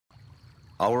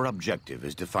Our objective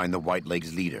is to find the White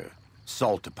Leg's leader,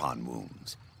 Salt Upon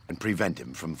Wounds, and prevent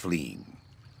him from fleeing.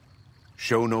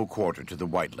 Show no quarter to the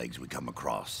White Legs we come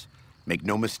across. Make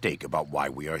no mistake about why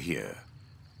we are here.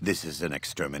 This is an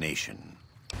extermination.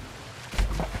 So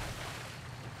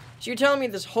you're telling me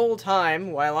this whole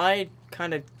time, while I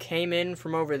kind of came in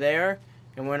from over there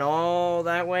and went all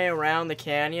that way around the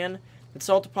canyon, that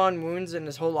Salt Upon Wounds and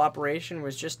this whole operation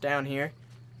was just down here?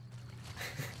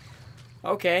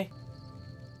 Okay.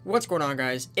 What's going on,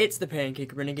 guys? It's the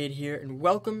Pancake Renegade here, and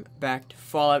welcome back to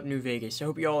Fallout New Vegas. I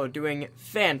hope you all are doing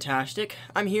fantastic.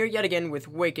 I'm here yet again with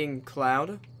Waking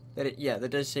Cloud. That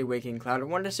does say Waking Cloud. I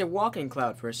wanted to say Walking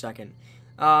Cloud for a second.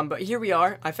 But here we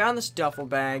are. I found this duffel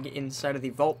bag inside of the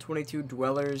Vault 22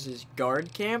 Dwellers'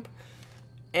 guard camp.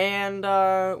 And,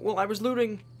 well, I was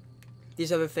looting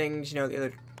these other things, you know, the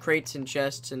other crates and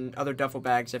chests and other duffel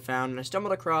bags I found, and I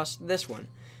stumbled across this one.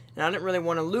 And I didn't really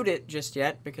want to loot it just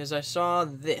yet, because I saw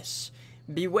this.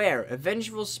 Beware, a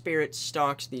vengeful spirit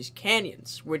stalks these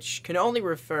canyons, which can only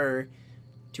refer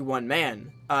to one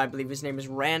man. I believe his name is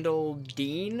Randall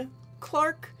Dean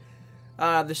Clark,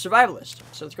 the survivalist.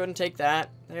 So let's go ahead and take that.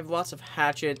 I have lots of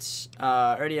hatchets.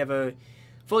 I already have a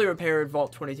fully repaired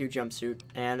Vault 22 jumpsuit,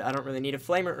 and I don't really need a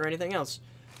flamer or anything else.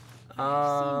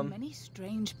 I've seen many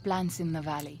strange plants in the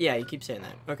valley. Yeah, you keep saying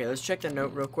that. Okay, let's check the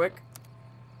note real quick.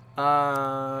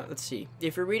 Let's see.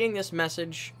 If you're reading this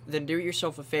message, then do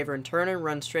yourself a favor and turn and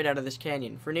run straight out of this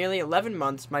canyon. For nearly 11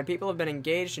 months, my people have been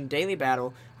engaged in daily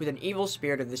battle with an evil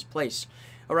spirit of this place.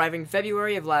 Arriving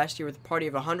February of last year with a party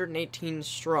of 118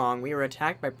 strong, we were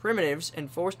attacked by primitives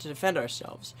and forced to defend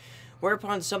ourselves.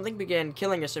 Whereupon something began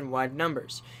killing us in wide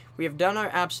numbers. We have done our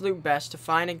absolute best to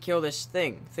find and kill this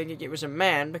thing, thinking it was a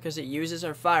man because it uses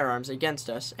our firearms against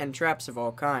us and traps of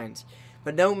all kinds.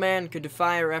 But no man could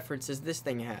defy our efforts as this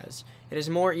thing has. It is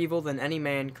more evil than any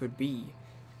man could be.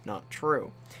 Not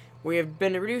true. We have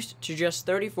been reduced to just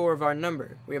 34 of our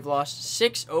number. We have lost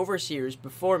 6 overseers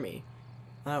before me.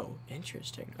 Oh,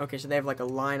 interesting. Okay, so they have like a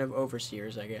line of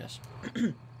overseers, I guess.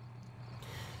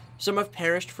 Some have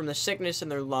perished from the sickness in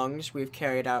their lungs we have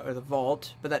carried out of the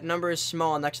vault, but that number is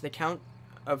small next to the count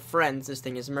of friends this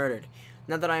thing has murdered.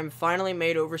 Now that I am finally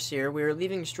made overseer, we are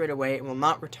leaving straight away and will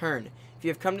not return. If you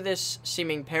have come to this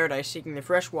seeming paradise seeking the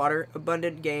fresh water,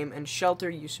 abundant game, and shelter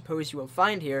you suppose you will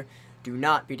find here, do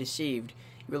not be deceived.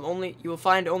 You will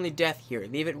find only death here.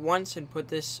 Leave it once and put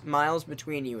this miles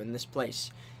between you and this place.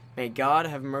 May God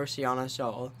have mercy on us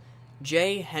all.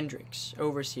 J. Hendricks,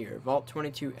 Overseer, Vault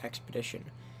 22 Expedition.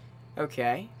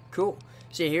 Okay, cool.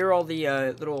 So here are all the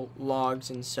little logs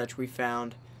and such we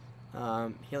found.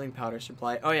 Healing powder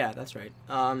supply. Oh yeah, that's right.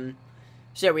 So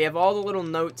yeah, we have all the little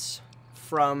notes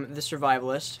from the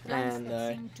survivalist, and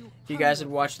if you guys had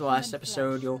watched the last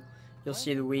episode, you'll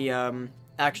see that we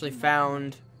actually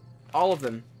found all of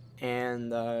them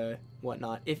and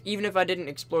whatnot. Even if I didn't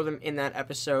explore them in that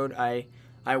episode, I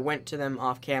went to them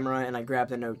off camera and I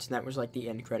grabbed the notes, and that was like the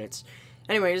end credits.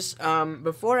 Anyways,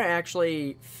 before I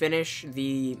actually finish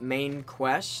the main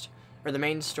quest or the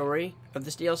main story of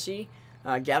this DLC,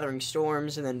 gathering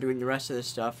storms and then doing the rest of this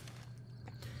stuff,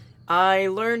 I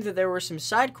learned that there were some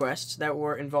side quests that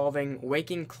were involving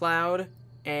Waking Cloud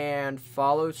and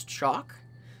Follows Chalk.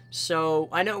 So,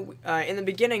 I know in the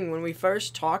beginning, when we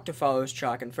first talked to Follows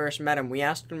Chalk and first met him, we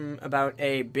asked him about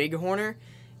a bighorner,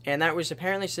 and that was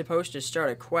apparently supposed to start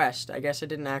a quest. I guess I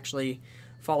didn't actually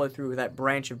follow through with that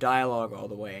branch of dialogue all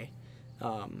the way,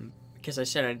 because I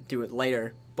said I'd do it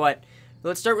later. But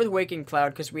let's start with Waking Cloud,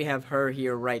 because we have her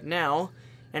here right now,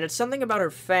 and it's something about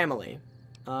her family.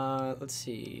 Let's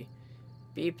see.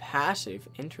 Be passive.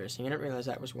 Interesting. I didn't realize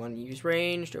that was one. Use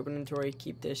ranged, open inventory,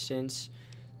 keep distance,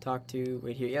 talk to.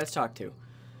 Wait here. Yeah, let's talk to.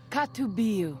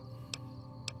 Katubiu.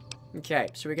 Okay,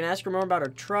 so we can ask her more about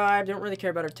her tribe. Don't really care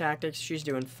about her tactics. She's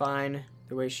doing fine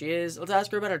the way she is. Let's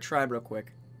ask her about her tribe real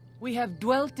quick. We have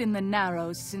dwelt in the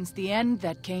Narrows since the end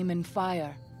that came in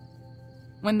fire.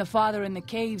 When the Father in the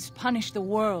caves punished the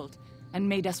world and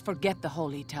made us forget the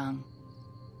Holy Tongue.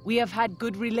 We have had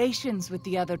good relations with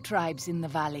the other tribes in the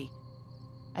valley.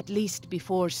 At least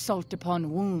before Salt Upon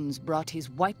Wounds brought his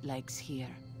White Legs here.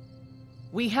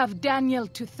 We have Daniel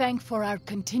to thank for our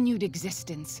continued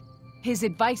existence. His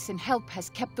advice and help has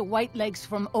kept the White Legs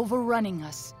from overrunning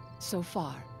us so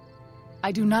far.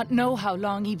 I do not know how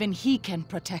long even he can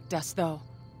protect us, though.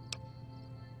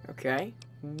 Okay.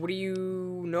 What do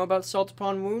you know about Salt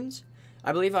Upon Wounds?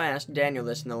 I believe I asked Daniel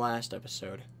this in the last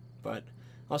episode, but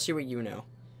I'll see what you know.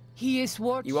 He is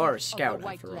war You are a chief scout, of the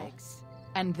White after all. Legs,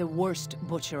 and the worst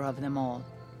butcher of them all.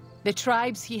 The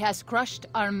tribes he has crushed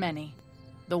are many.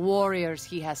 The warriors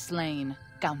he has slain,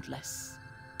 countless.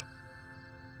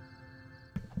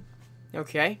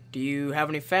 Okay. Do you have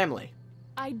any family?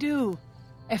 I do.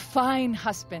 A fine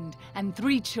husband and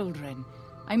 3 children.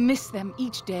 I miss them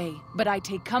each day, but I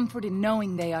take comfort in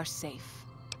knowing they are safe.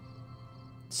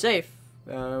 Safe?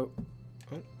 Oh,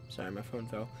 sorry, my phone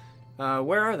fell.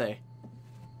 Where are they?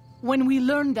 When we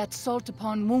learned that Salt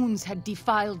Upon Wounds had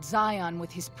defiled Zion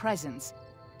with his presence,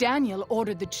 Daniel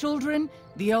ordered the children,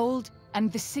 the old,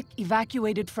 and the sick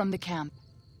evacuated from the camp.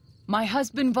 My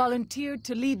husband volunteered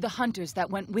to lead the hunters that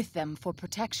went with them for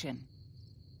protection.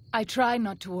 I try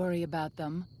not to worry about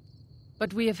them,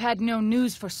 but we have had no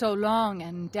news for so long,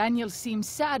 and Daniel seems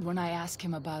sad when I ask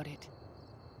him about it.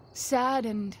 Sad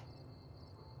and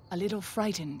a little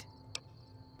frightened.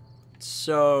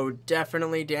 So,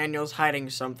 definitely Daniel's hiding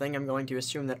something. I'm going to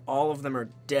assume that all of them are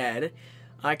dead.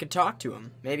 I could talk to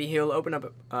him. Maybe he'll open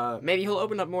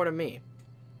up more to me.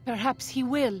 Perhaps he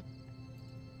will.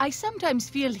 I sometimes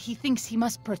feel he thinks he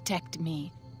must protect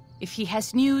me. If he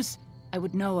has news, I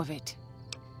would know of it.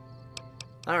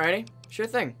 Alrighty, sure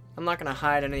thing. I'm not gonna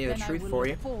hide any of the truth for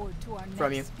you.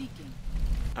 From you.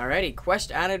 Alrighty,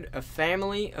 quest added, a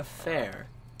family affair.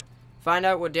 Find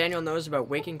out what Daniel knows about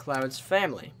Waking Cloud's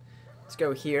family. Let's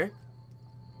go here.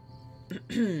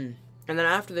 And then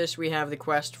after this, we have the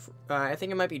quest, I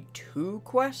think it might be 2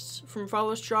 quests from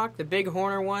Follows Chalk, the Big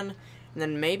Horner one, and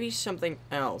then maybe something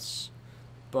else.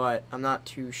 But I'm not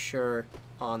too sure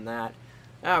on that.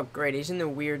 Oh, great, he's in the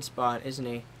weird spot, isn't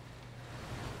he?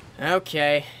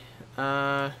 Okay,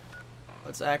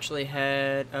 let's actually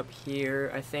head up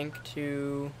here, I think,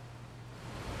 to...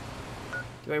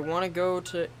 Do I want to go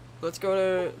to... Let's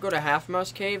go to Half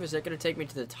Mouse Cave. Is that going to take me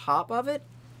to the top of it?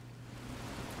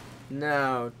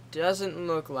 No, doesn't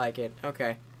look like it.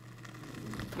 Okay.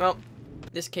 Well,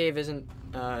 this cave isn't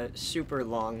super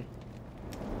long,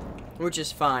 which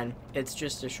is fine. It's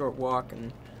just a short walk,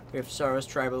 and we have Sorrow's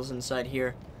Tribals inside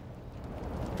here.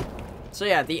 So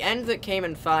yeah, the end that came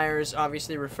in fire is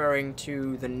obviously referring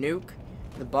to the nuke,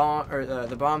 the bomb, or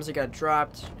the bombs that got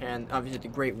dropped, and obviously the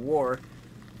Great War.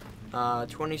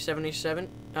 2077.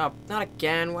 Oh, not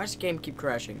again. Why does the game keep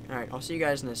crashing? Alright, I'll see you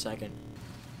guys in a second.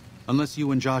 Unless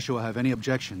you and Joshua have any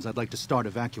objections, I'd like to start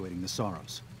evacuating the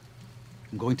Sorrows.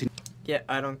 I'm going to... Yeah,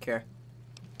 I don't care.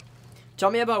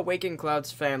 Tell me about Waking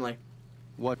Cloud's family.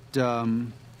 What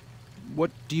do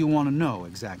you want to know,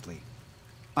 exactly?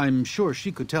 I'm sure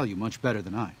she could tell you much better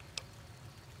than I.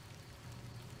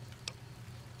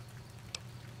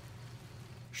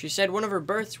 She said one of her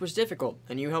births was difficult,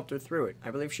 and you helped her through it.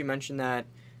 I believe she mentioned that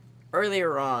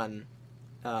earlier on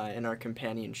in our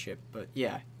companionship, but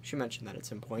yeah, she mentioned that at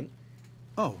some point.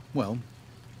 Oh, well,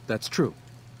 that's true.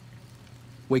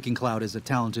 Waking Cloud is a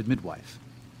talented midwife.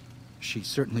 She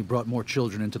certainly brought more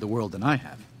children into the world than I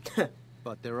have.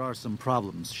 But there are some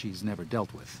problems she's never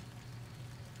dealt with.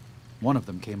 One of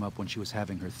them came up when she was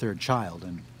having her 3rd child,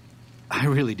 and I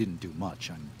really didn't do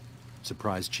much. I'm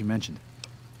surprised she mentioned it.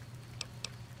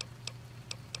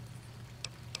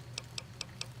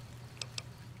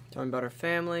 Tell me about her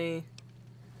family.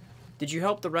 Did you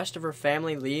help the rest of her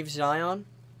family leave Zion?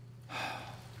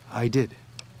 I did.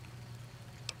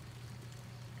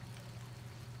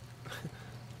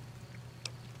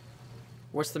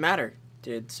 What's the matter?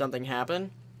 Did something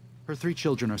happen? Her 3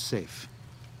 children are safe.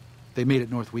 They made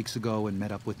it north weeks ago and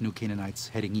met up with new Canaanites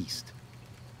heading east.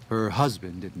 Her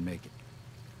husband didn't make it.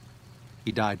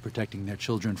 He died protecting their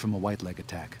children from a white-leg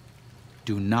attack.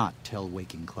 Do not tell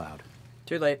Waking Cloud.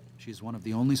 Too late. She's one of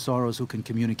the only Sorrows who can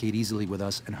communicate easily with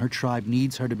us, and her tribe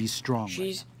needs her to be strong.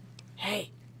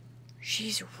 Hey,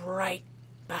 she's right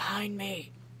behind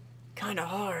me. Kinda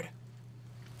hard.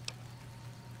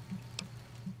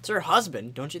 It's her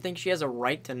husband. Don't you think she has a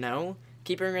right to know?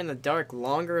 Keeping her in the dark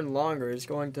longer and longer is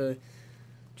going to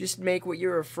just make what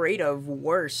you're afraid of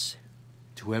worse.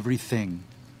 To everything,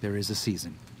 there is a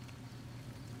season.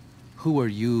 Who are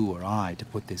you or I to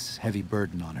put this heavy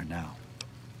burden on her now?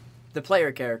 The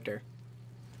player character.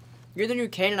 You're the new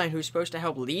Canaanite who's supposed to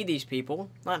help lead these people,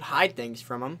 not hide things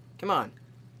from them. Come on.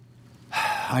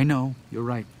 I know, you're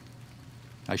right.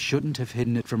 I shouldn't have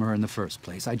hidden it from her in the first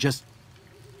place.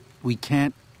 We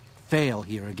can't fail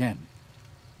here again.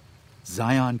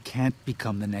 Zion can't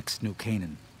become the next new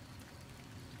Canaan.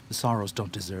 The Sorrows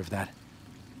don't deserve that.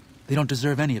 They don't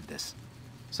deserve any of this.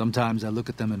 Sometimes I look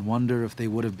at them and wonder if they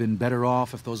would have been better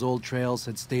off if those old trails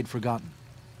had stayed forgotten.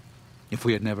 If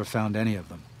we had never found any of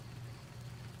them.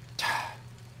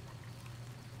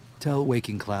 Tell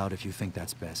Waking Cloud if you think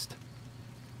that's best.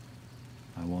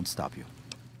 I won't stop you.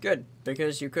 Good,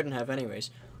 because you couldn't have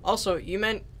anyways. Also,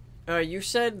 you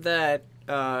said that,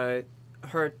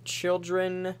 her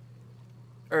children...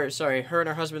 her and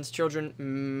her husband's children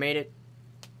made it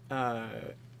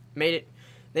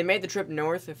They made the trip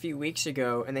north a few weeks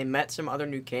ago, and they met some other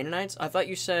New Canaanites. I thought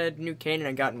you said New Canaan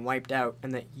had gotten wiped out,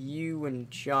 and that you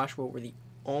and Joshua were the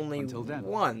only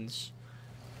ones.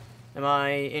 Am I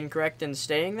incorrect in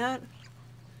stating that?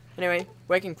 Anyway,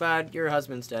 Waking Cloud, your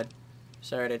husband's dead.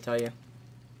 Sorry to tell you.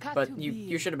 But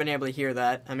you should have been able to hear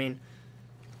that. I mean...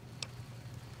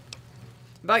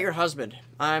 About your husband.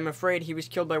 I'm afraid he was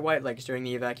killed by Whitelegs during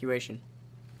the evacuation.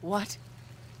 What?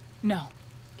 No.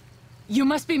 You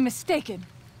must be mistaken.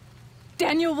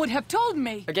 Daniel would have told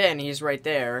me. Again, he's right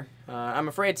there. I'm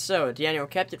afraid so. Daniel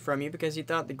kept it from you because he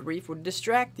thought the grief would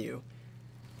distract you.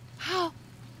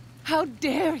 How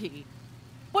dare he?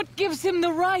 What gives him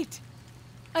the right?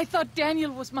 I thought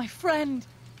Daniel was my friend,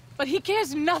 but he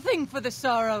cares nothing for the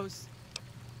sorrows.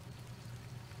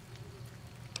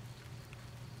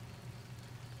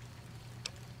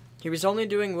 He was only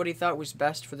doing what he thought was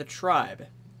best for the tribe.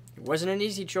 It wasn't an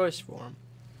easy choice for him.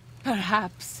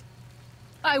 Perhaps.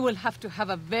 I will have to have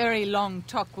a very long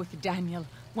talk with Daniel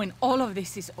when all of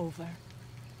this is over.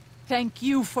 Thank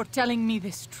you for telling me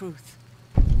this truth.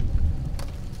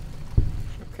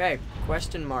 Okay,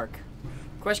 question mark.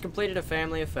 Quest completed, a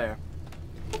family affair.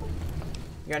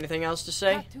 You got anything else to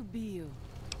say? Got to be you.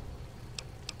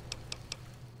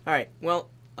 Alright, well,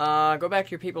 go back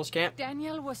to your people's camp.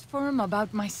 Daniel was firm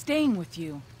about my staying with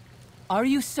you. Are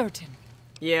you certain?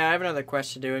 Yeah, I have another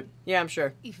quest to do it. Yeah, I'm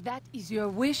sure. If that is your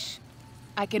wish,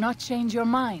 I cannot change your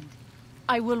mind.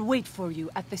 I will wait for you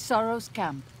at the Sorrows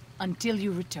camp until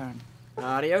you return.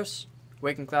 Adios.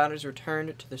 Waking Cloud has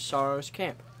returned to the Sorrows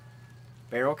camp.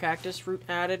 Barrel cactus fruit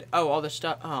added. Oh, all this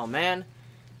stuff. Oh, man.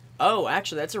 Oh,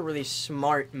 actually, that's a really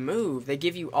smart move. They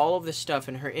give you all of this stuff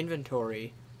in her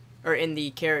inventory. Or in the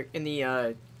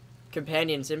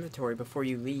companion's inventory before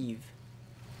you leave.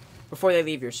 Before they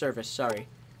leave your service, sorry.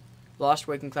 Lost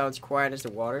Waking Cloud's quiet as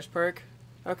the waters perk.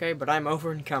 Okay, but I'm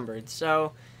over encumbered.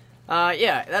 So,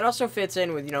 yeah, that also fits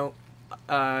in with, you know,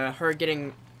 her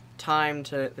getting time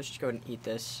to... Let's just go ahead and eat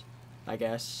this, I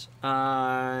guess.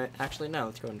 Actually, no,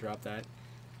 let's go ahead and drop that.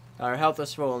 Our health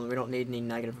is full and we don't need any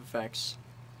negative effects.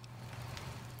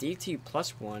 DT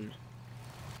 +1.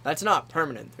 That's not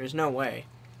permanent. There's no way.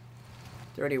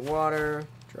 Dirty water.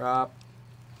 Drop.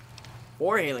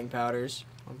 4 healing powders.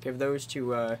 I'll give those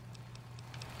to,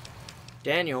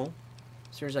 Daniel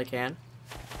as soon as I can.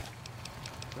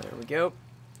 There we go.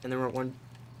 And then we're at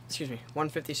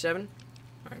 157.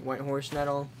 Alright, white horse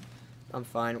nettle. I'm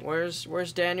fine.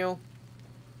 Where's Daniel?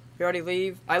 You already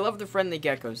leave? I love the friendly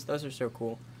geckos. Those are so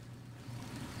cool.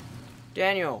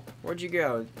 Daniel, where'd you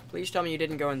go? Please tell me you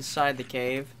didn't go inside the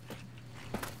cave.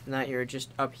 And that you're just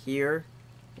up here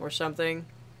or something.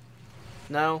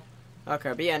 No? Okay,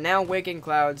 but yeah, now Waking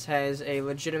Clouds has a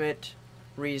legitimate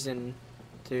reason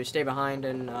to stay behind,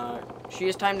 and she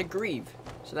has time to grieve.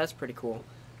 So that's pretty cool.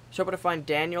 So hoping to find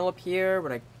Daniel up here,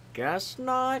 but I guess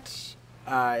not.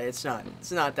 It's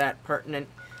not that pertinent.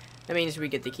 That means we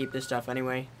get to keep this stuff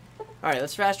anyway. Alright,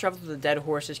 let's fast travel to the Dead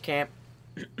Horses camp.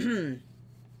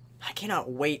 I cannot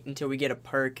wait until we get a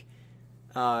perk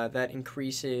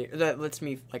that lets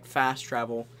me like fast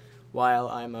travel while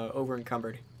I'm over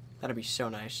encumbered. That'd be so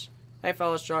nice. Hey,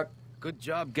 fellas, Chuck. Good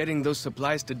job getting those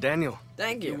supplies to Daniel.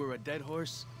 Thank you. If you were a dead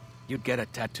horse, you'd get a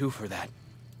tattoo for that.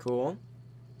 Cool.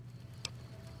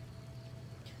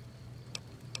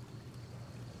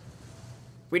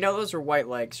 We know those are white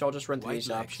legs, so I'll just run through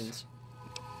these options.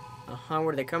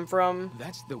 Where do they come from?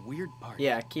 That's the weird part.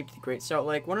 Yeah, keep the Great Salt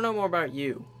Lake. Want to know more about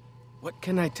you? What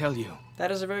can I tell you?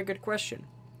 That is a very good question.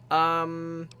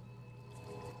 Well,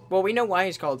 we know why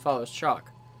he's called Follows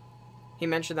Chalk. He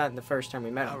mentioned that in the first time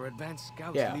we met him. Our advanced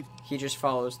scouts Yeah, he just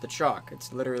follows the chalk.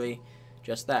 It's literally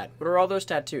just that. What are all those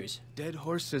tattoos? Dead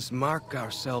horses mark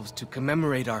ourselves to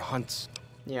commemorate our hunts.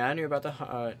 Yeah, I knew about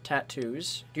the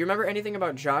tattoos. Do you remember anything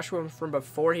about Joshua from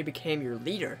before he became your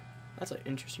leader? That's an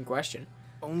interesting question.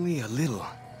 Only a little.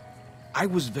 I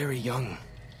was very young.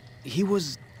 He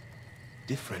was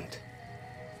different.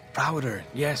 Prouder,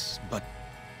 yes, but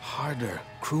harder,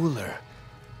 crueler,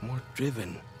 more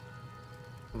driven.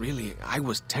 Really, I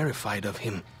was terrified of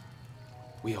him.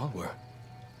 We all were.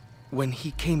 When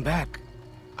he came back,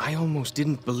 I almost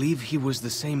didn't believe he was the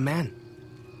same man.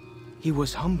 He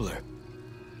was humbler.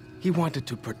 He wanted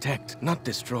to protect, not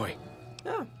destroy.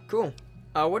 Oh, cool.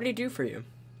 What did he do for you?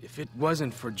 If it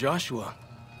wasn't for Joshua,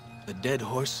 the dead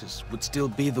horses would still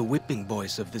be the whipping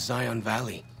boys of the Zion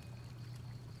Valley.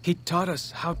 He taught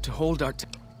us how to hold our...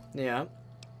 Yeah.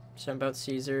 Something about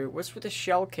Caesar. What's with the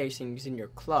shell casings in your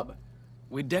club?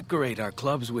 We decorate our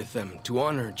clubs with them to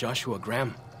honor Joshua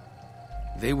Graham.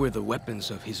 They were the weapons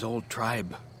of his old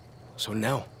tribe, so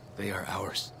now they are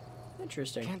ours.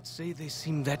 Interesting. Can't say they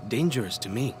seem that dangerous to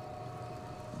me.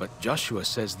 but Joshua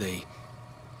says they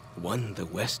won the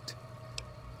West.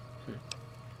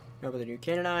 Know about the new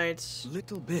Canaanites.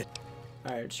 Little bit.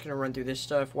 Alright, just gonna run through this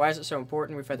stuff. Why is it so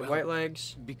important we fight the White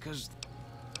Legs? Because...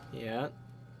 Yeah.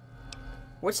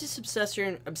 What's this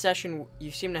obsession you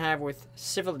seem to have with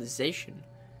civilization?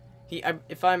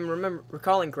 If I'm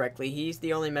recalling correctly, he's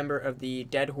the only member of the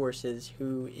Dead Horses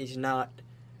who is not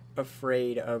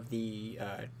afraid of the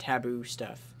taboo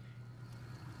stuff.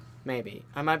 Maybe.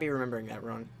 I might be remembering that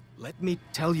wrong. Let me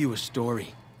tell you a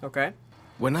story. Okay.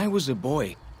 When I was a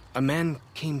boy, a man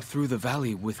came through the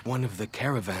valley with one of the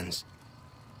caravans.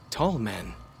 Tall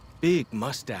man, big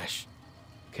mustache,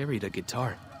 carried a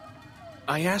guitar.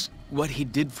 I asked what he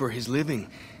did for his living,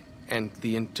 and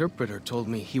the interpreter told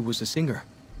me he was a singer.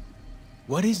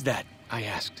 What is that? I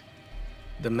asked.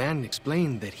 The man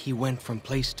explained that he went from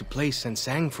place to place and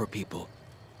sang for people,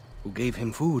 who gave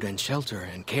him food and shelter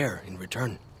and care in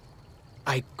return.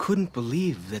 I couldn't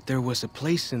believe that there was a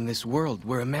place in this world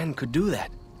where a man could do that.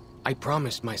 I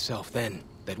promised myself then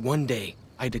that one day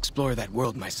I'd explore that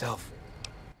world myself.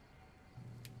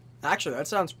 Actually, that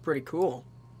sounds pretty cool.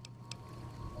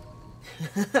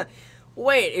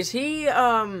 Wait, is he,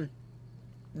 the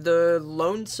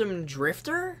Lonesome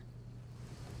Drifter?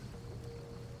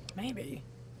 Maybe.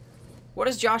 What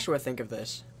does Joshua think of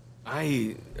this?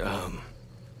 I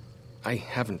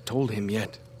haven't told him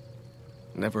yet.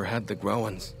 Never had the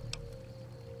Growans.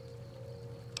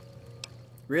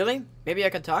 Really? Maybe I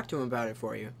could talk to him about it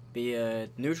for you. Be a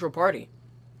neutral party.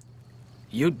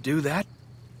 You'd do that?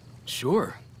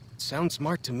 Sure. Sounds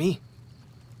smart to me.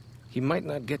 He might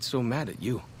not get so mad at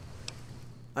you.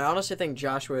 I honestly think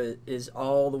Joshua is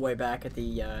all the way back at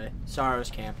the Sorrows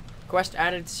camp. Quest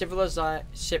added civilized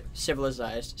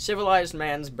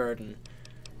man's burden.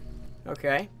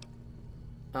 Okay.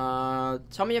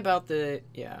 Tell me about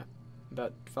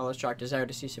about Fellow's Chalk desire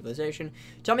to see civilization.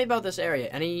 Tell me about this area.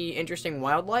 Any interesting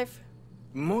wildlife?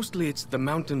 Mostly it's the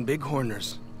mountain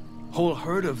bighorners. Whole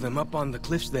herd of them up on the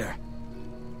cliffs there.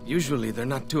 Usually they're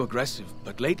not too aggressive,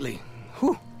 but lately,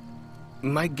 whew.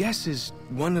 My guess is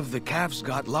one of the calves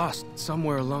got lost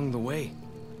somewhere along the way.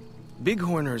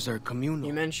 Bighorners are communal.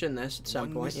 You mentioned this at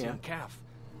some point, yeah. Calf,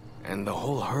 and the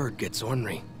whole herd gets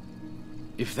ornery.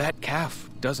 If that calf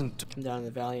doesn't come down in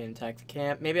the valley and attack the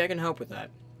camp, maybe I can help with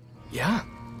that. Yeah.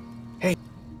 Hey,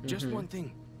 just one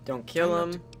thing. Don't kill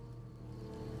him.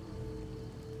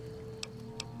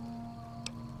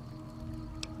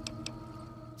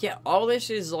 Yeah, all this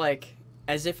is like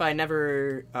as if I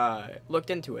never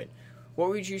looked into it. What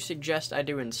would you suggest I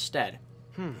do instead?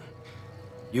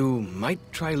 You might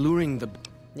try luring the...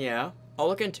 Yeah, I'll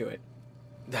look into it.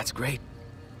 That's great.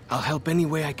 I'll help any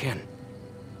way I can.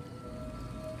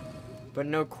 But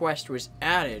no quest was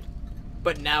added.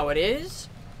 But now it is?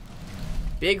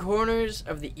 Bighorners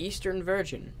of the Eastern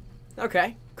Virgin.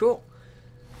 Okay, cool.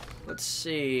 Let's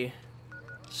see.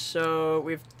 So,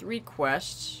 we have 3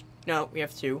 quests. No, we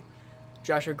have 2.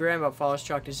 Joshua Graham about Fellow's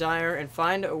Chalk Desire, and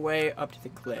find a way up to the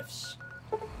cliffs.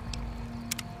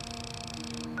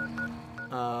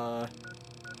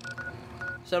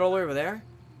 Is that all the way over there?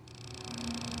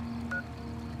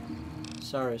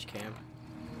 Sarah's camp.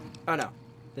 Oh no,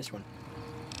 this one.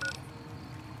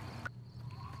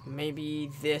 Maybe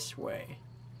this way.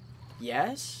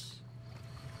 Yes?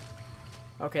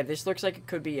 Okay, this looks like it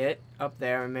could be it. Up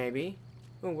there, maybe.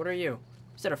 Oh, what are you?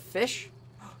 Is that a fish?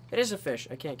 It is a fish.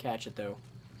 I can't catch it, though.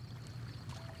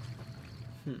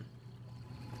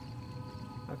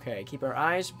 Okay, keep our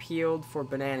eyes peeled for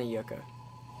banana yucca.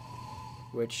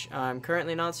 Which I'm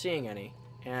currently not seeing any.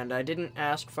 And I didn't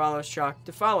ask Fellow's Chalk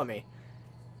to follow me.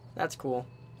 That's cool.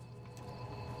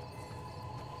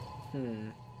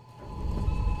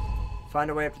 Find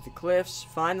a way up to the cliffs.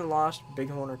 Find the lost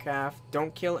bighorner calf.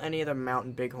 Don't kill any of the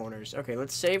mountain bighorners. Okay,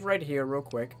 let's save right here real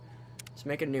quick. Let's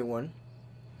make a new one.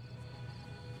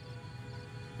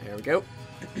 There we go.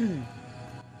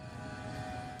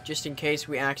 Just in case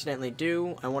we accidentally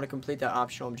do, I want to complete that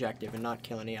optional objective and not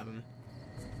kill any of them.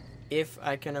 If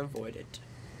I can avoid it.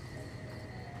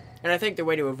 And I think the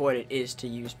way to avoid it is to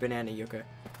use banana yucca.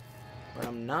 But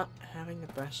I'm not having the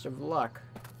best of luck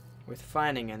with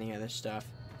finding any of this stuff.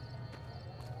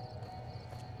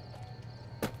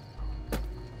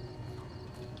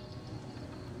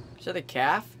 Is that a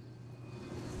calf?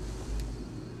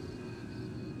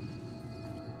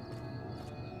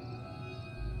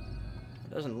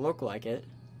 It doesn't look like it.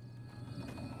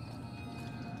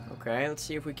 Okay, let's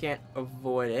see if we can't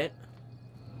avoid it.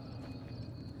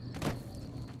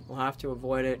 We'll have to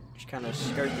avoid it. Just kind of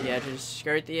skirt the edges.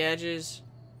 Skirt the edges.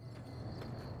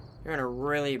 You're in a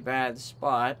really bad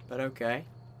spot, but okay.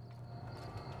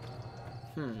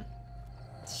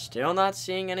 Still not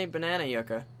seeing any banana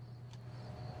yucca.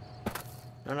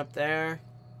 None up there.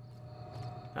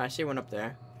 I see one up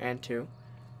there. And two.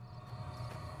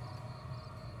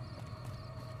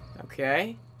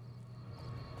 Okay.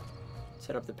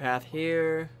 Set up the path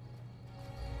here.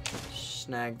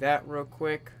 Snag that real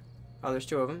quick. Oh, there's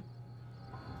two of them.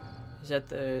 Is that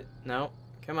the... No.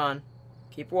 Come on.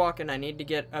 Keep walking. I need to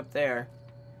get up there.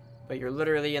 But you're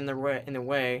literally in the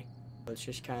way. Let's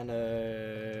just kind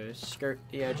of skirt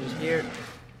the edges here.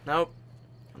 Nope.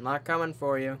 I'm not coming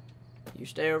for you. You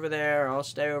stay over there. I'll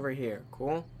stay over here.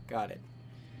 Cool? Got it.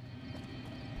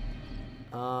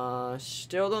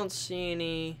 Still don't see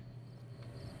any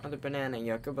other banana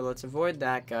yucca, but let's avoid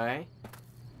that guy.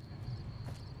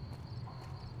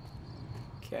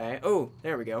 Okay. Oh,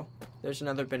 there we go. There's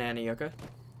another banana yucca.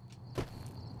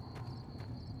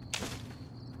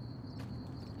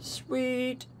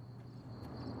 Sweet.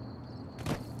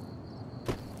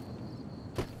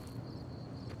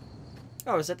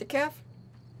 Oh, is that the calf?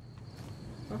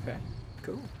 Okay,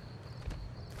 cool.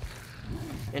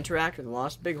 Interact with the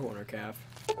lost bighorner calf.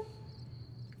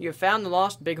 You have found the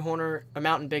lost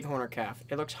mountain bighorner calf.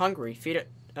 It looks hungry. Feed it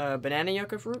banana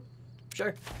yucca fruit?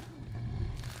 Sure.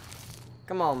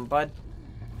 Come on, bud.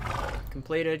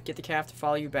 Completed. Get the calf to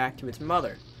follow you back to its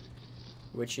mother.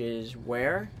 Which is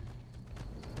where?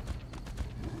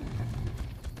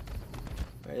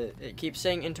 It keeps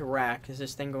saying interact. Is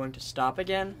this thing going to stop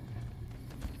again?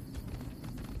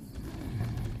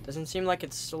 Doesn't seem like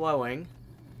it's slowing.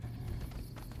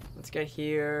 Let's get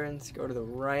here and let's go to the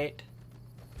right.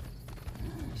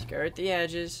 Skirt the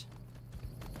edges.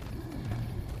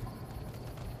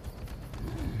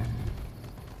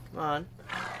 Come on.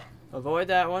 Avoid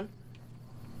that one.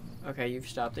 Okay, you've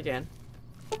stopped again.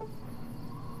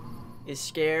 Is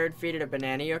scared. Feed it a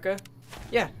banana yucca?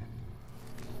 Yeah.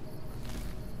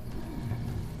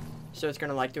 So it's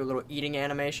gonna like do a little eating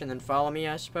animation, then follow me,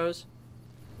 I suppose.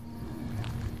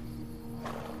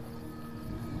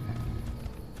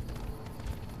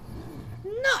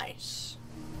 Nice.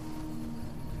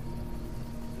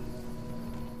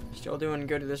 Still doing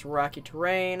good with this rocky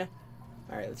terrain.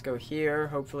 Alright, let's go here.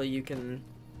 Hopefully you can...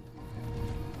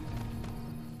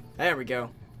 There we go.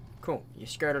 Cool. You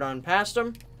skirted on past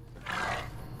them.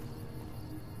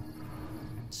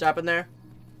 Stop in there.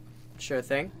 Sure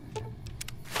thing.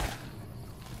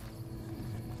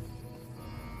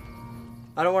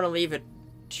 I don't want to leave it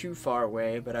too far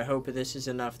away, but I hope this is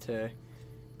enough to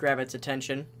grab its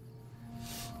attention.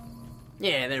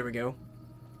 Yeah, there we go.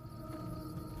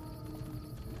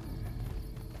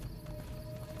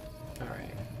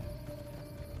 Alright.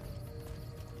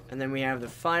 And then we have the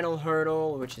final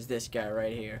hurdle, which is this guy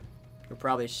right here. We'll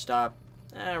probably stop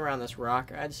around this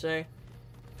rock, I'd say.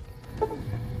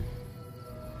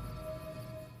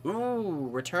 Ooh,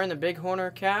 return the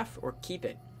bighorner calf or keep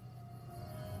it.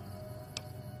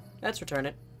 Let's return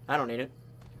it. I don't need it.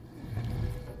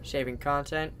 Saving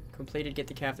content. Completed. Get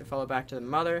the calf to follow back to the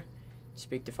mother.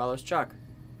 Speak to follows Chuck.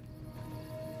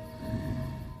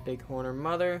 Bighorner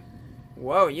mother.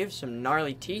 Whoa, you have some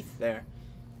gnarly teeth there.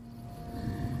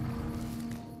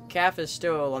 Calf is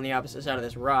still on the opposite side of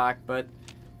this rock, but,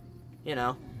 you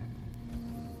know.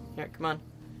 Here, come on.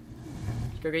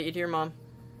 Let's go get you to your mom.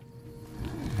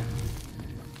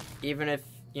 Even if,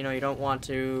 you know, you don't want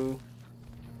to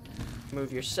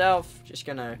move yourself, just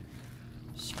gonna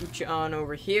scoot you on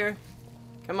over here.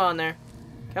 Come on there.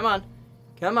 Come on.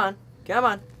 Come on. Come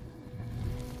on.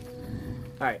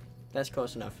 Alright, that's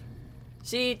close enough.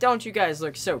 See, don't you guys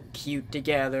look so cute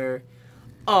together?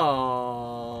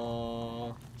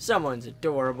 Aww. Someone's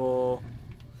adorable.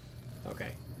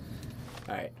 Okay.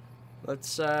 Alright.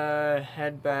 Let's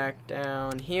head back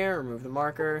down here, remove the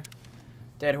marker.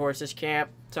 Dead Horses Camp,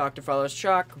 talk to Follows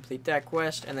Chalk, complete that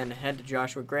quest, and then head to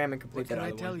Joshua Graham and complete that other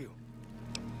one. What can I tell you?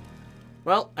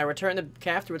 Well, I returned the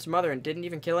calf to its mother and didn't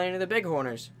even kill any of the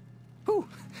bighorners. Whew.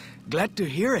 Glad to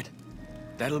hear it.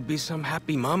 That'll be some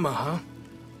happy mama, huh?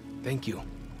 Thank you.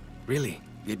 Really,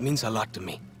 it means a lot to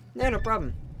me. Yeah, no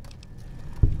problem.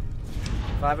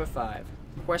 5 of 5.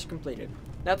 Quest completed.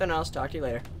 Nothing else. Talk to you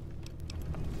later.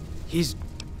 He's...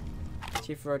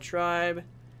 T for a tribe.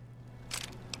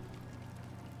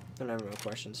 Don't have no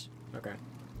questions. Okay.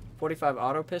 45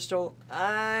 auto pistol.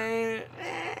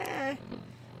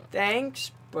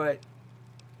 Thanks, but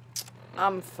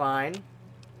I'm fine.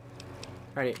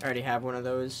 I already have one of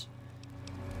those.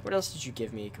 What else did you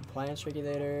give me? Compliance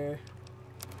regulator.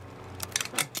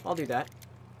 Oh, I'll do that.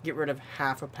 Get rid of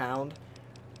half a pound.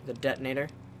 The detonator.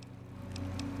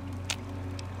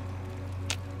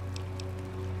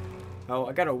 Oh,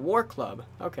 I got a war club.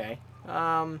 Okay.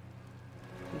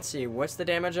 Let's see, what's the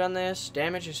damage on this?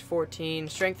 Damage is 14,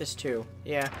 strength is 2.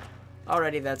 Yeah,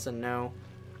 already that's a no.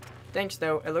 Thanks,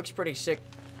 though. It looks pretty sick.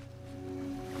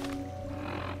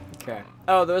 Okay.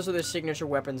 Oh, those are the signature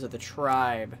weapons of the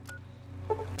tribe.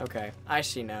 Okay, I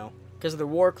see now. Because of the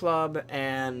War Club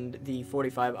and the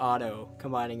 45 Auto,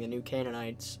 combining the new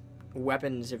Canaanites'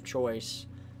 weapons of choice,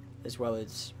 as well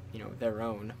as, you know, their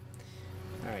own.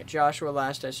 Alright, Joshua,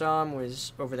 last I saw him,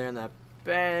 was over there on that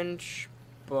bench,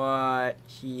 but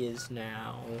he is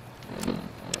now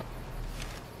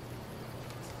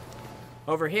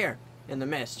over here, in the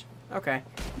mist. Okay.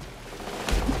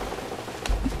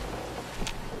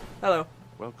 Hello.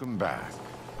 Welcome back.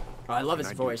 Oh, I love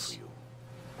his voice.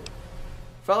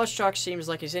 Fallows seems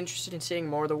like he's interested in seeing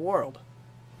more of the world.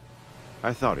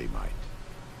 I thought he might.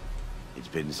 It's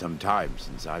been some time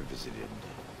since I've visited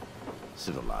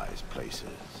civilized places.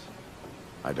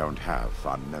 I don't have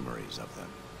fond memories of them.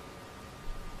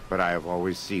 But I have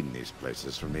always seen these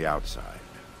places from the outside.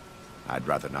 I'd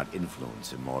rather not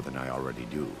influence him more than I already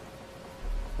do.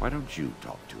 Why don't you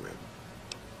talk to him?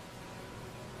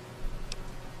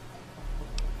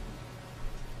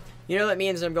 You know that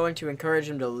means I'm going to encourage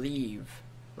him to leave,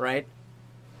 right?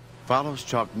 Follows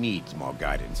Chalk needs more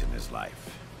guidance in his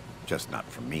life. Just not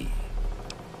from me.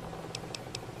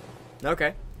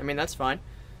 Okay, I mean, that's fine.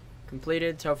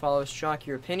 Completed, tell Follows Chalk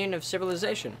your opinion of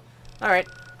civilization. Alright,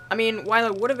 I mean, while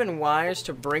it would have been wise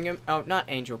to bring him... Oh, not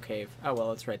Angel Cave. Oh,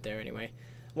 well, it's right there anyway.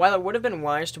 While it would have been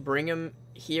wise to bring him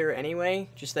here anyway,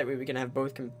 just that way we can have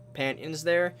both companions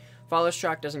there, Follows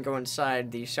Chalk doesn't go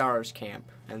inside the Sorrows camp,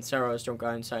 and Sorrows don't go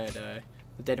inside the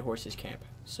Dead Horses camp,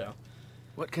 so...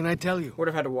 What can I tell you? Would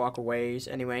have had to walk a ways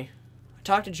anyway. I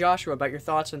talked to Joshua about your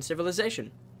thoughts on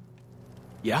civilization.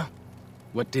 Yeah?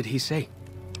 What did he say?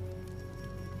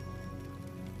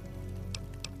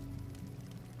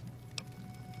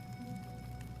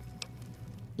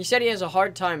 He said he has a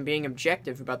hard time being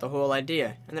objective about the whole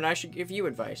idea, and that I should give you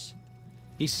advice.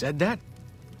 He said that?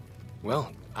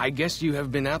 Well, I guess you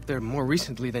have been out there more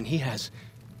recently than he has.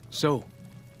 So,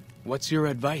 what's your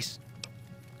advice?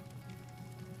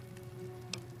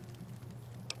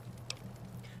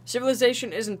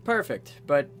 Civilization isn't perfect,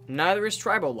 but neither is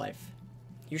tribal life.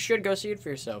 You should go see it for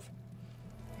yourself.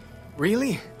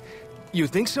 Really? You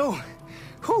think so?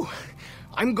 Whew!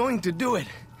 I'm going to do it.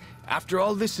 After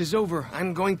all this is over,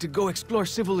 I'm going to go explore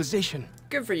civilization.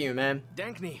 Good for you, man.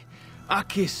 Dankni,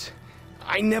 Akis.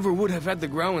 I never would have had the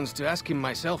grounds to ask him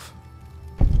myself.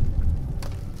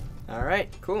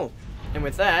 Alright, cool. And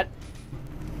with that,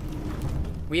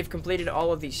 we have completed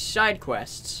all of these side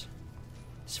quests,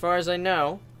 as far as I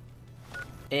know,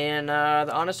 in the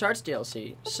Honest Hearts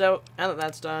DLC. So, now that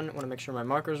that's done, I want to make sure my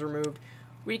marker's removed.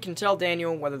 We can tell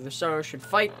Daniel whether the Sorrow should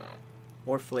fight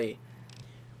or flee.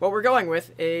 What we're going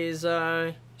with is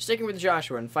sticking with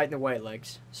Joshua and fighting the White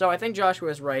Legs. So I think Joshua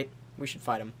is right. We should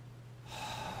fight him.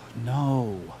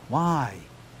 No. Why?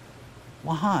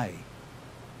 Why?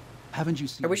 Haven't you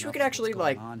seen? I wish we could actually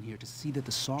like on here to see that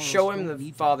the Sorrows show him don't the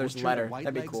need to father's butcher letter. the White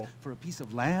That'd be Legs cool. For a piece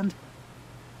of land?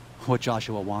 What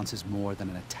Joshua wants is more than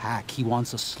an attack. He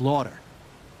wants a slaughter.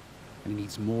 And he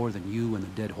needs more than you and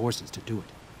the Dead Horses to do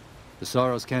it. The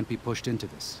Sorrows can't be pushed into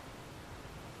this.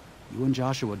 You and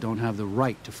Joshua don't have the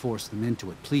right to force them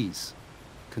into it. Please,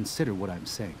 consider what I'm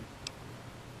saying.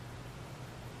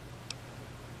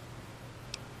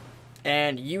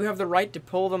 And you have the right to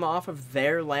pull them off of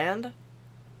their land?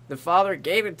 The father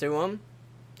gave it to him.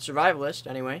 Survivalist,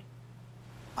 anyway.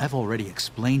 I've already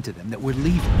explained to them that we're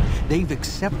leaving. They've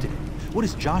accepted it. What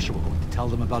is Joshua going to tell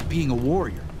them about being a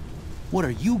warrior? What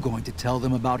are you going to tell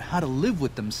them about how to live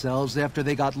with themselves after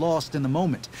they got lost in the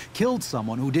moment, killed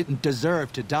someone who didn't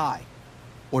deserve to die?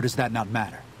 Or does that not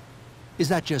matter? Is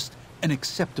that just an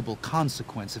acceptable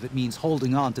consequence if it means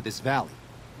holding on to this valley?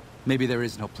 Maybe there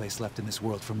is no place left in this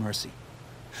world for mercy.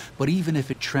 But even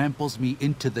if it tramples me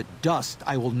into the dust,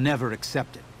 I will never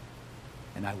accept it.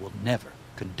 And I will never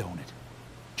condone it.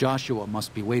 Joshua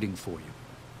must be waiting for you.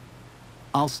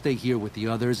 I'll stay here with the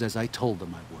others as I told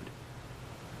them I would.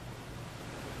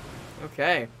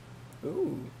 Okay.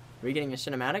 Ooh. Are we getting a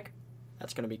cinematic?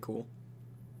 That's gonna be cool.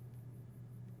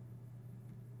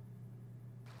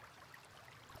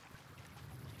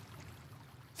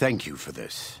 Thank you for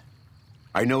this.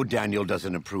 I know Daniel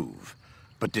doesn't approve,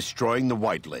 but destroying the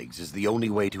White Legs is the only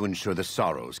way to ensure the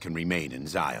Sorrows can remain in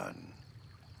Zion.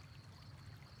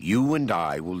 You and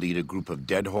I will lead a group of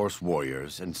Dead Horse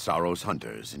warriors and Sorrows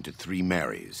hunters into 3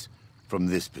 Marys from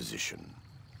this position.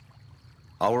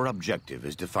 Our objective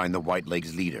is to find the White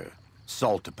Legs leader,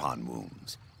 salt upon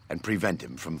wounds, and prevent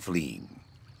him from fleeing.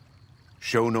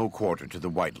 Show no quarter to the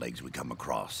White Legs we come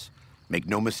across. Make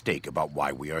no mistake about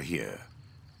why we are here.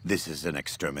 This is an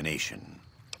extermination.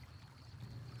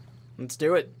 Let's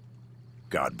do it.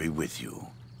 God be with you.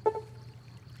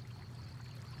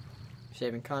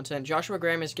 Saving content. Joshua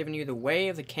Graham has given you the Way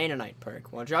of the Canaanite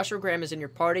perk. While Joshua Graham is in your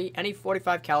party, any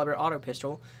 45 caliber auto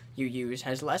pistol you use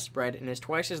has less spread and is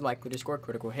twice as likely to score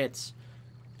critical hits.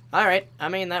 Alright, I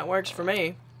mean, that works for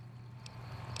me.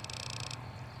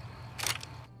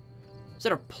 Is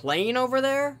that a plane over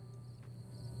there?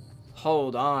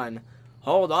 Hold on.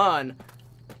 Hold on.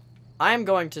 I'm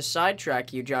going to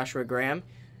sidetrack you, Joshua Graham.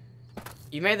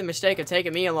 You made the mistake of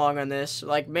taking me along on this.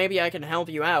 Like, maybe I can help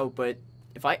you out, but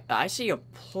if I see a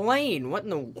plane, what in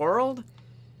the world?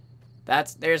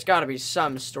 There's gotta be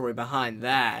some story behind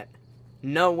that.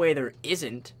 No way there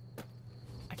isn't.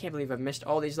 I can't believe I've missed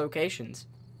all these locations.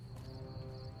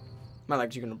 My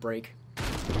legs are gonna break.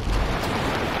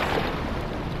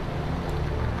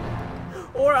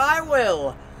 Or I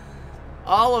will!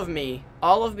 All of me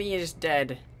is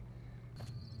dead.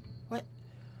 What?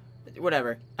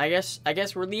 Whatever. I guess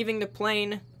we're leaving the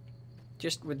plane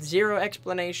just with zero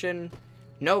explanation,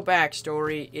 no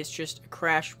backstory. It's just a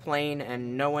crashed plane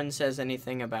and no one says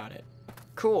anything about it.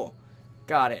 Cool.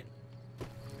 Got it.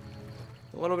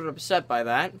 A little bit upset by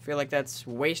that. I feel like that's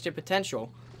wasted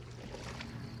potential.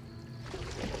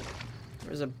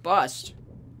 There's a bust.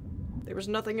 There was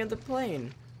nothing in the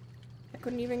plane. I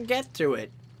couldn't even get to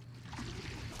it.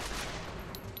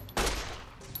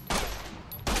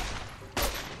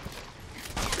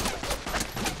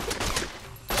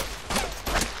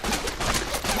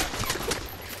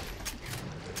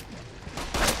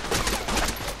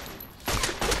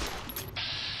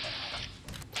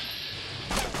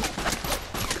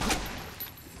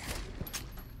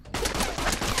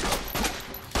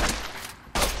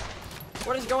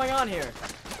 What is going on here?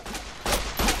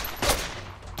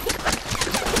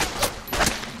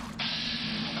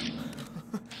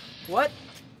 What?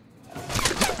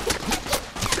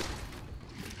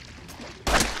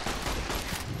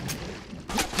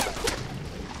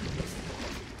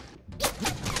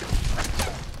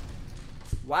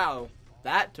 Wow,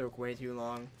 that took way too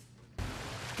long. So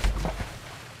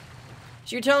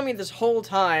you're telling me this whole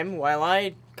time, while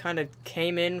I kind of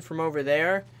came in from over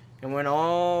there and went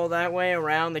all that way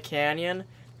around the canyon,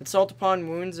 that Salt Upon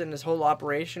Wounds and this whole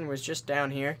operation was just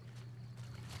down here?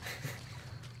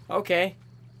 Okay.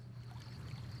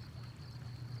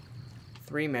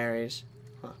 3 Marys.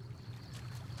 Huh.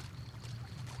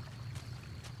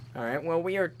 Alright, well,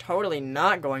 we are totally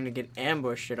not going to get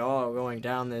ambushed at all going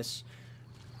down this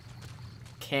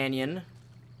canyon.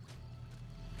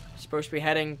 Supposed to be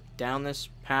heading down this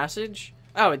passage?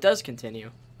 Oh, it does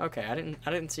continue. Okay, I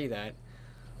didn't see that.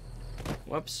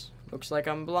 Whoops. Looks like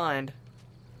I'm blind.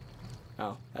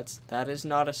 Oh, that is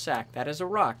not a sack. That is a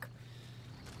rock.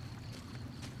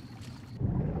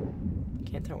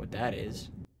 Can't tell what that is.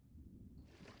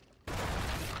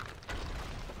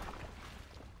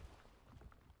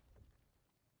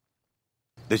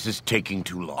 This is taking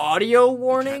too long. Audio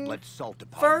warning? Can't let Salt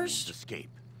Upon first? Wounds escape.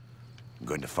 I'm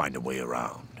going to find a way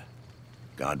around.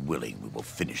 God willing, we will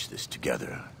finish this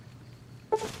together.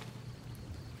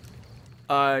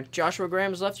 Joshua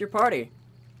Graham's left your party.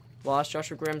 Lost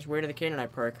Joshua Graham's Way to the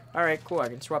Canaanite perk. Alright, cool. I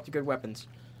can swap the good weapons.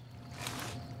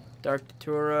 Dark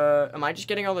Datura. Am I just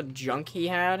getting all the junk he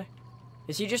had?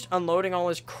 Is he just unloading all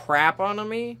his crap onto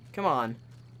me? Come on.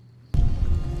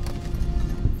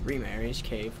 3 Marys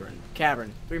Cavern.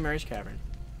 3 Marys Cavern.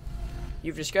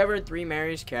 You've discovered 3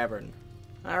 Marys Cavern.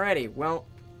 Alrighty, well,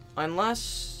 unless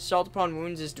Salt Upon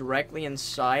Wounds is directly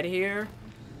inside here,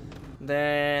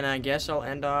 then I guess I'll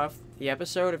end off the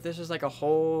episode. If this is like a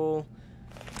whole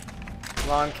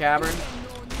long cavern.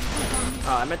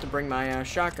 Oh, I meant to bring my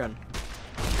shotgun.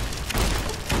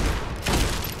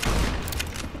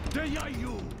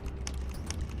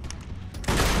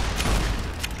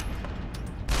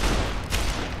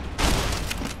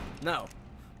 No.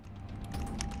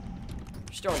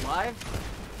 You're still alive?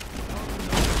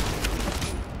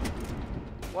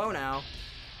 Whoa now.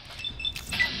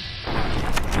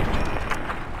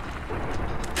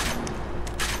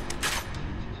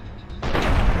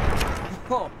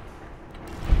 Whoa.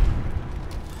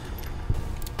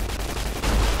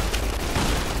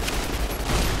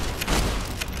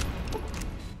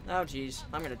 Oh jeez,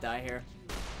 I'm gonna die here.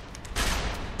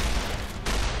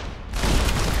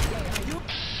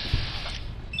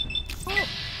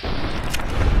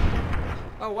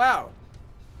 Oh wow.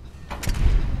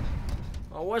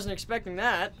 I wasn't expecting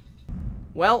that.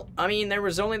 Well, I mean, there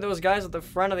was only those guys at the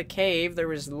front of the cave. There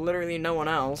was literally no one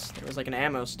else. There was like an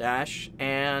ammo stash,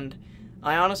 and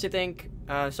I honestly think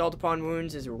Salt Upon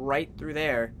Wounds is right through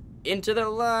there. into the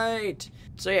light.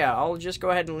 So yeah, I'll just go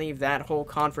ahead and leave that whole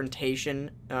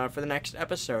confrontation for the next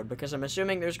episode, because I'm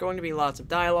assuming there's going to be lots of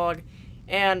dialogue,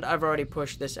 and I've already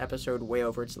pushed this episode way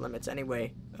over its limits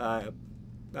anyway,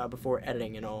 before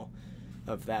editing and all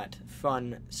of that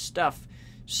fun stuff.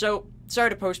 So,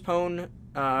 sorry to postpone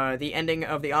the ending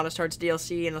of the Honest Hearts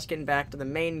DLC and us getting back to the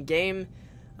main game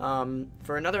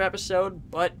for another episode,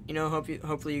 but, you know,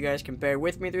 hopefully you guys can bear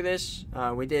with me through this.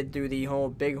 We did do the whole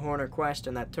Big Horner quest,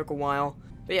 and that took a while.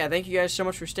 But yeah, thank you guys so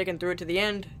much for sticking through it to the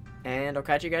end, and I'll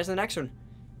catch you guys in the next one.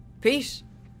 Peace!